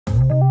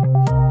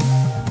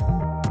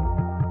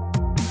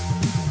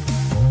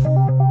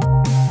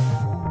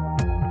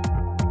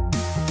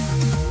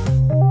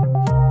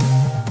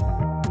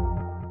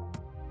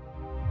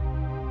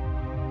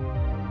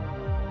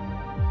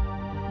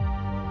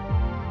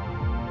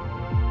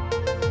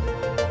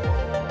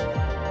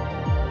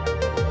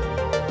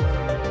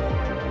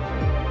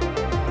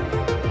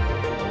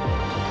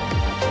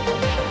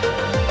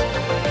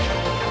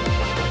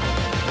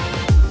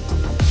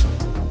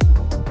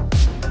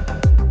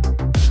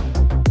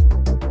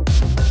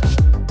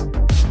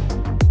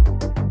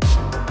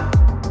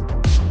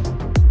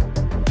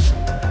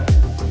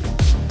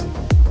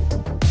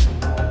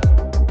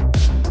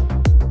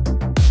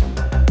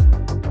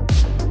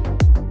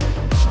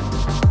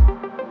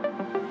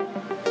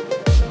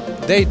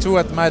Day 2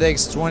 at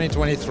MADEX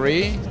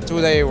 2023.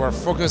 Today we're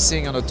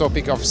focusing on the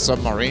topic of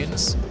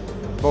submarines,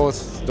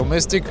 both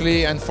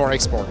domestically and for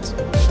export.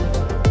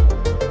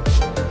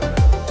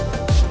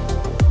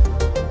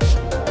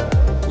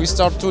 We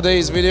start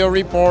today's video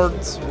report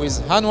with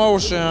Hanwha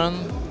Ocean.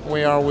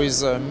 We are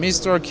with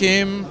Mr.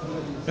 Kim.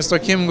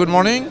 Mr. Kim, good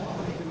morning.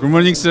 Good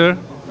morning, sir.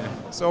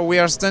 So we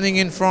are standing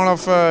in front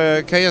of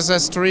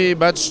KSS III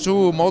Batch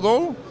 2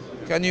 model.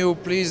 Can you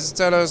please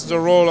tell us the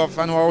role of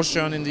Hanwha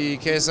Ocean in the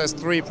KSS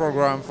III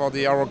program for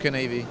the ROK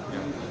Navy?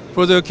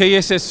 For the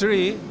KSS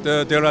 3,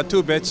 there are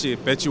two batches,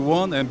 batch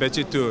 1 and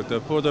batch 2.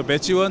 For the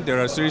batch 1, there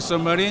are 3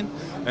 submarines,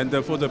 and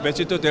for the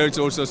batch 2, there is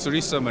also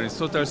 3 submarines.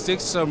 Total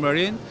 6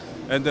 submarines.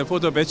 And for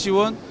the batch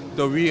 1,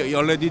 we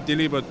already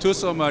delivered 2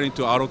 submarines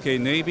to ROK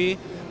Navy.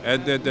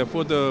 And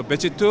for the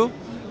batch 2,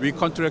 we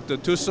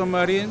contracted 2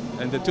 submarines,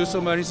 and the 2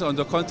 submarines on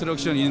the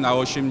construction in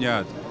our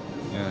shipyard.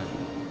 Yeah.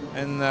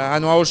 And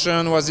Hanwha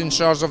Ocean was in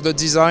charge of the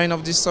design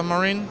of this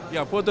submarine?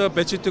 Yeah, for the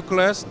batch 2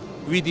 class,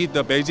 we did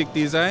the basic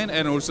design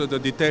and also the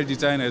detailed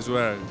design as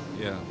well.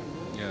 Yeah,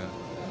 yeah.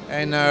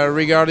 And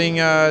regarding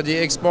the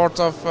export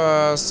of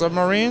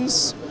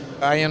submarines,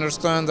 I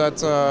understand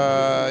that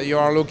you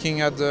are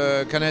looking at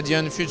the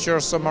Canadian Future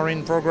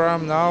Submarine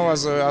Program now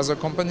as a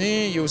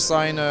company. You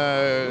signed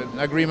an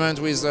agreement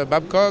with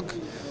Babcock.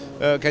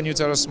 Can you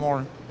tell us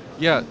more?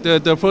 Yeah,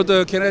 for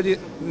the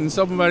Canadian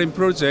Submarine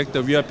Project,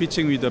 we are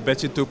pitching with the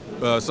batch 2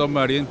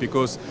 submarine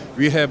because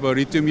we have a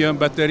lithium-ion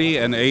battery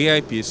and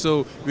AIP,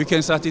 so we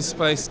can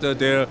satisfy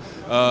their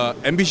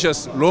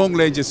ambitious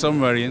long-range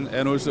submarine,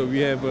 and also we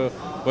have a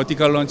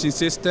vertical launching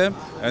system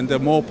and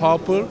more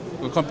powerful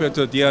compared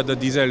to the other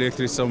diesel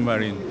electric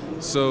submarine.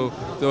 So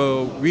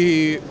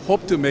we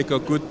hope to make a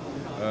good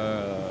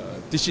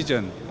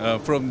decision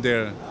from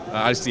their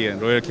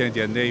RCN, Royal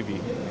Canadian Navy.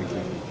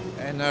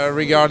 And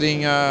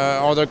regarding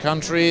other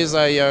countries,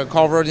 I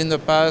covered in the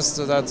past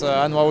that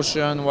Hanwha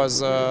Ocean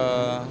was...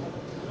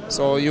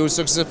 so you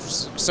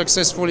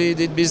successfully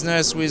did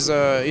business with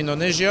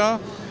Indonesia,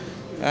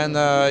 and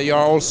you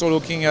are also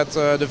looking at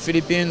the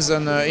Philippines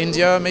and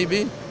India,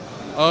 maybe?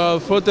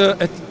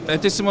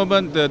 At this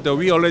moment,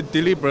 we already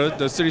delivered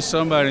the 3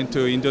 submarines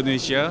to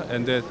Indonesia,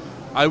 and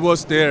I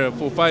was there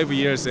for 5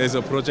 years as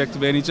a project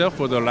manager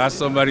for the last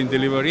submarine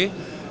delivery.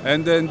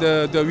 And then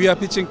we are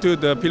pitching to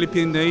the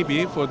Philippine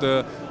Navy for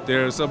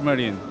their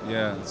submarine.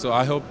 Yeah, so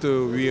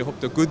we hope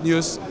the good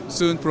news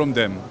soon from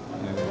them.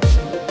 Yeah.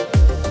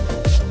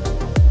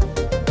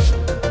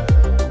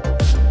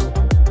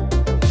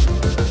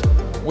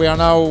 We are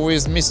now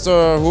with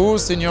Mr. Hu,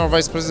 Senior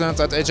Vice President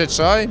at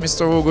HHI.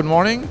 Mr. Hu, good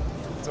morning.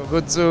 So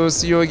good to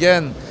see you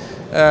again.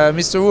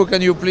 Mr. Hu,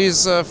 can you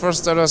please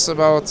first tell us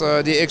about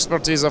the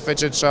expertise of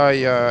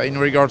HHI in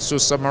regards to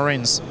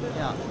submarines?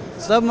 Yeah.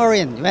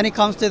 Submarine, when it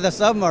comes to the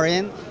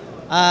submarine,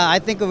 I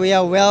think we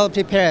are well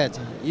prepared,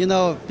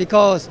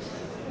 because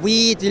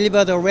we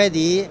delivered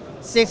already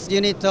 6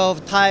 units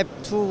of type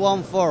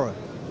 214.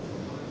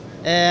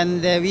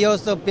 And we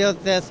also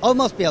built this,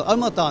 almost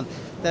done,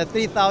 the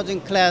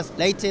 3000 class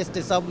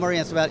latest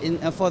submarine as well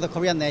for the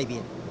Korean Navy.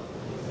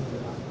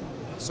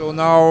 So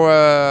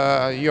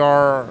now you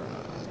are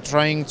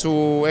trying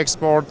to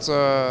export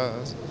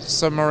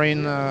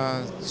submarine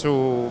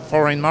to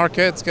foreign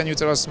markets. Can you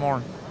tell us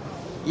more?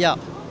 Yeah,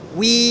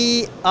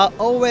 we are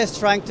always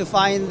trying to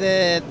find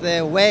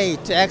the way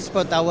to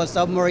export our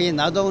submarine,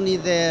 not only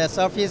the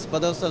surface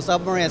but also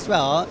submarine as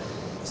well.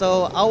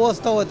 So I was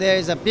told there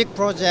is a big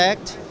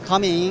project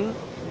coming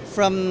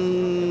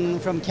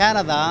from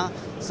Canada,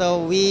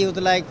 so we would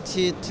like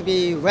to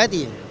be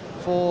ready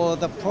for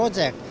the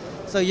project.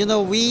 So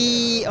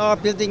we are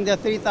building the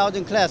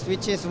 3000 class,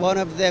 which is one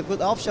of the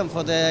good options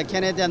for the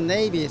Canadian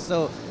Navy.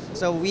 So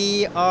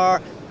we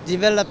are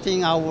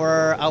developing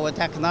our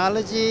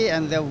technology,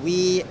 and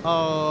we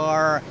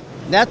are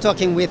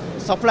networking with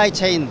supply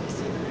chains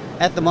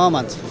at the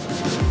moment.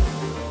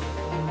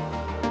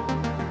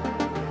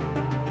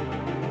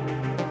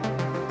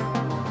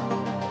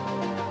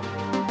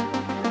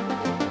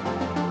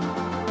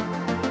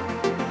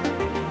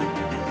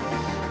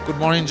 Good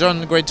morning,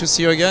 John. Great to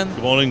see you again.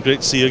 Good morning. Great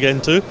to see you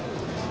again too.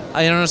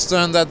 I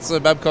understand that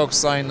Babcock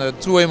signed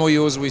 2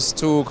 MOUs with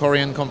 2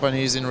 Korean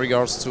companies in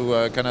regards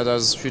to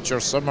Canada's future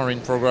submarine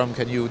program.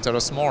 Can you tell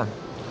us more?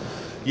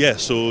 Yeah,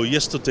 so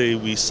yesterday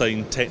we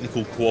signed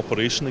technical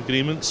cooperation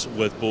agreements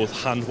with both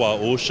Hanwha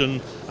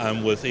Ocean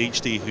and with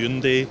HD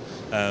Hyundai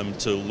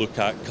to look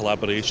at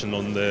collaboration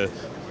on the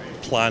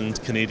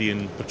planned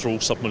Canadian Patrol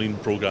Submarine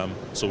Program.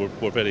 So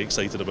we're very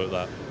excited about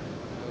that.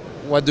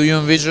 What do you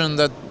envision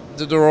that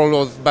the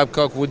role of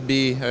Babcock would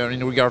be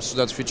in regards to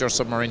that future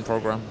submarine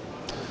program?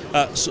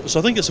 So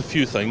I think it's a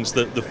few things.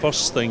 The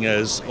first thing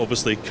is,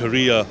 obviously,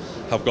 Korea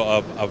have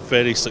got a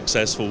very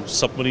successful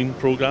submarine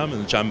program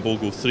in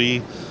Jambogo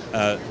 3.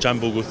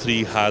 Jambogo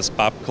 3 has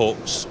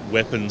Babcock's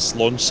weapons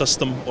launch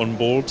system on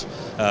board,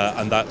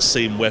 and that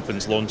same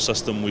weapons launch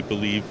system we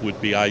believe would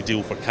be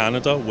ideal for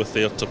Canada with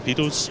their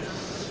torpedoes.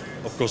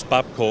 Of course,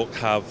 Babcock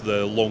have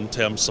the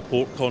long-term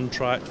support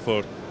contract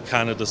for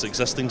Canada's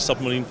existing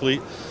submarine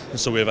fleet, and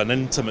so we have an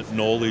intimate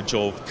knowledge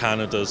of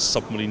Canada's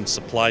submarine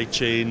supply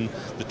chain,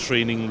 the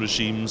training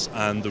regimes,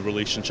 and the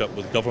relationship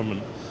with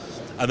government.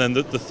 And then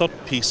the third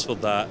piece for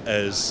that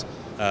is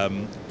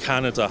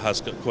Canada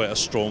has got quite a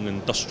strong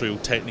industrial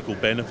technical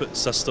benefit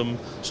system,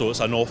 so it's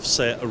an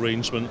offset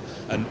arrangement,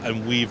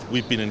 and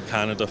we've been in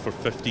Canada for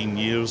 15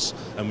 years,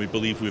 and we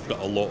believe we've got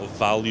a lot of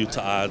value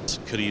to add to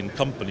Korean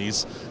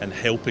companies in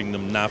helping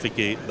them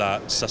navigate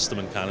that system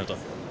in Canada.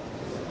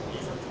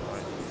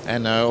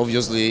 And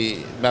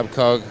obviously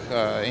Babcock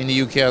in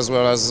the UK as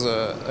well has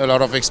a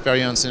lot of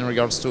experience in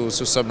regards to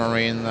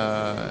submarine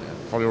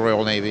for the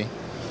Royal Navy.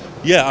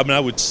 Yeah, I mean, I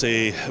would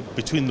say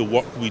between the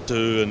work we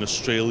do in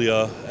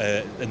Australia,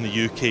 in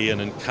the UK and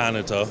in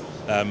Canada,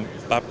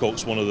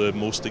 Babcock's one of the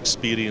most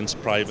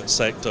experienced private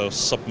sector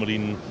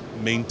submarine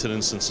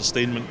maintenance and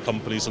sustainment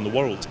companies in the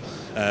world.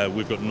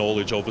 We've got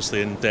knowledge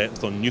obviously in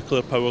depth on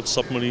nuclear powered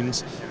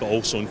submarines, but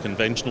also on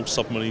conventional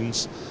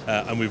submarines,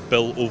 and we've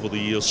built over the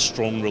years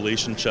strong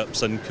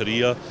relationships in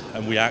Korea,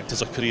 and we act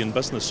as a Korean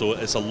business, so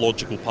it's a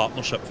logical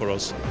partnership for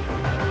us.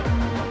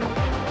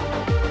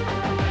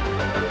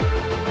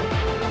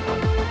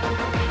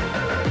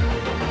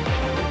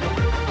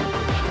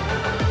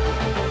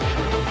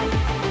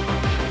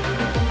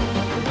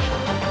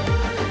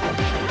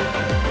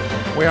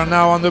 We are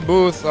now on the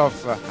booth of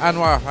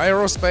Hanwha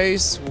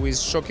Aerospace, who is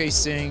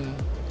showcasing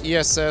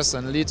ESS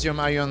and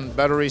lithium-ion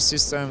battery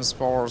systems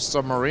for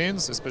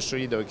submarines,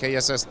 especially the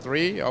KSS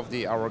III of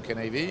the ROK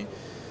Navy.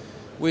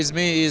 With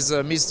me is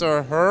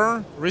Mr.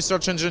 Her,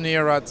 research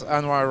engineer at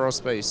Hanwha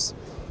Aerospace.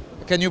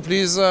 Can you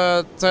please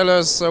tell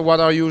us what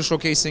are you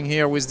showcasing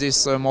here with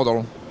this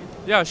model?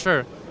 Yeah,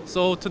 sure.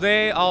 So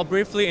today I'll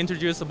briefly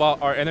introduce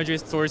about our energy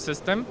storage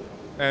system,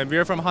 and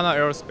we're from Hanwha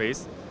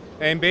Aerospace.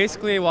 And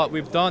basically what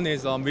we've done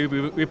is we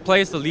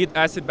replaced the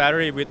lead-acid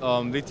battery with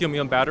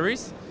lithium-ion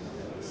batteries.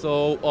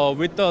 So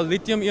with the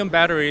lithium-ion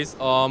batteries,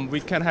 we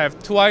can have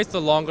twice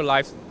the longer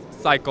life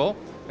cycle.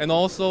 And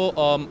also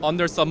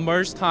under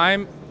submerged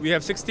time, we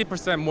have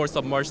 60% more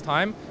submerged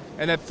time.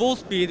 And at full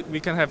speed, we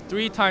can have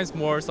 3 times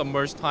more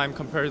submerged time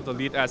compared to the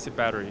lead-acid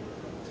battery.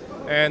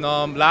 And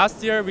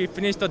last year, we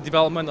finished the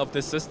development of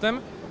this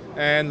system.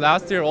 And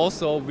last year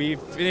also, we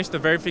finished the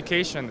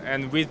verification.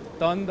 And we've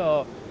done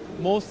the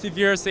most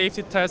severe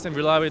safety test and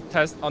reliability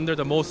test under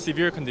the most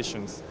severe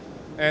conditions.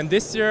 And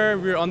this year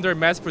we're under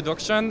mass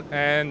production,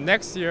 and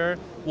next year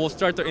we'll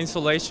start the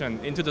installation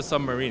into the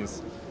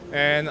submarines.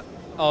 And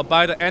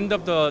by the end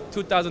of the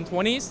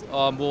 2020s,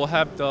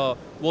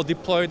 we'll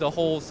deploy the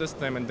whole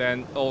system, and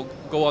then it'll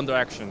go under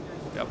action.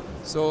 Yep.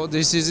 So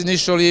this is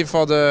initially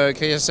for the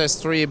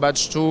KSS III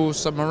Batch 2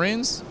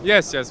 submarines?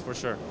 Yes, for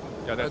sure.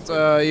 Yeah, that's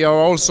but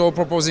you're also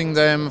proposing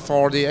them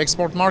for the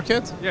export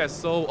market? Yes.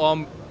 So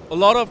a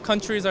lot of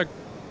countries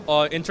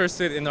are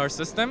interested in our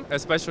system,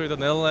 especially the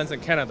Netherlands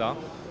and Canada.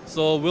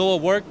 So we'll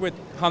work with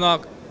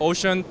Hanwha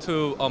Ocean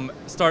to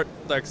start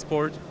the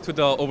export to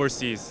the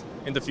overseas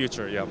in the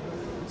future. Yeah.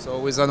 So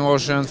with Hanwha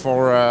Ocean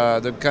for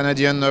the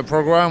Canadian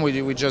program,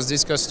 we just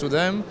discussed to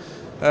them.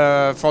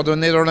 For the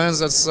Netherlands,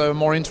 that's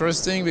more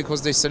interesting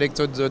because they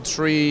selected the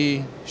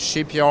 3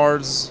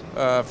 shipyards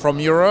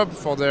from Europe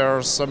for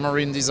their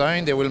submarine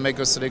design. They will make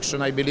a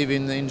selection, I believe,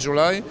 in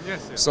July.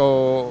 Yes.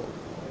 So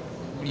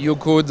you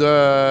could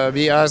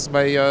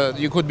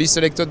you could be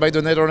selected by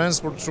the Netherlands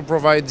to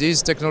provide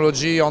this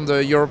technology on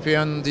the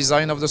European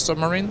design of the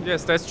submarine?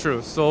 Yes, that's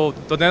true. So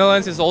the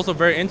Netherlands is also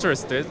very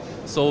interested,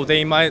 so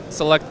they might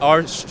select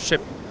our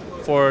ship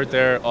for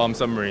their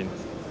submarine.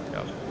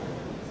 Yeah.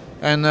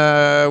 And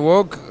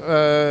ROK,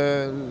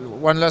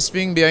 one last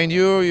thing behind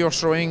you, you're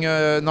showing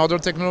another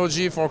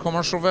technology for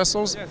commercial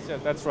vessels? Yes,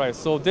 that's right.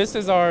 So this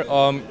is our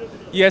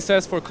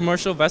ESS for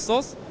commercial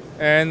vessels.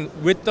 And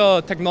with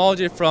the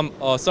technology from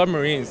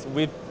submarines,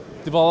 we've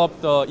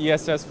developed the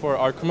ESS for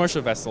our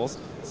commercial vessels.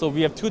 So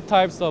we have 2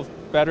 types of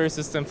battery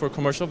system for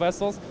commercial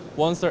vessels.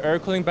 One's the air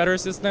cooling battery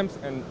systems,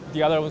 and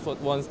the other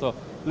one's the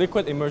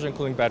liquid immersion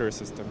cooling battery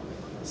system.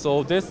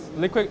 So this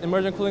liquid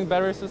immersion cooling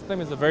battery system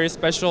is a very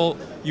special,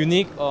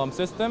 unique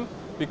system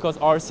because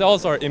our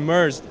cells are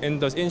immersed in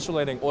the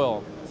insulating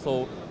oil.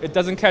 So it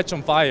doesn't catch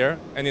on fire,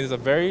 and it is a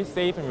very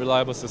safe and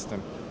reliable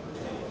system.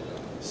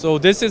 So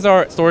this is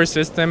our storage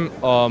system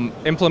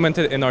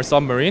implemented in our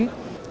submarine.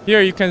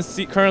 Here you can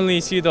currently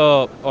see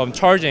the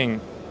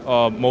charging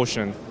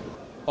motion.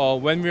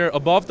 When we're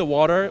above the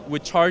water, we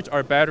charge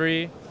our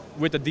battery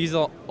with a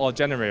diesel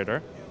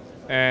generator.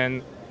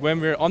 And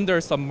when we're under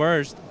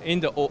submerged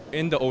in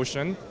the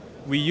ocean,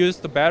 we use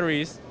the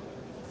batteries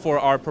for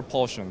our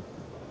propulsion.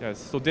 Yes.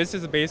 So this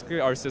is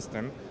basically our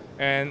system.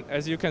 And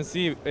as you can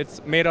see,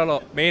 it's made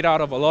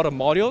out of a lot of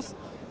modules.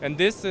 And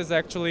this is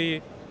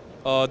actually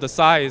the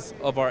size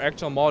of our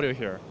actual module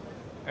here.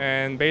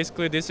 And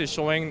basically this is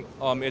showing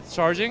it's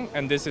charging,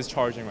 and this is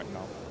charging right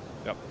now.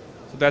 Yep.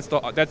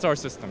 So that's our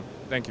system.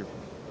 Thank you.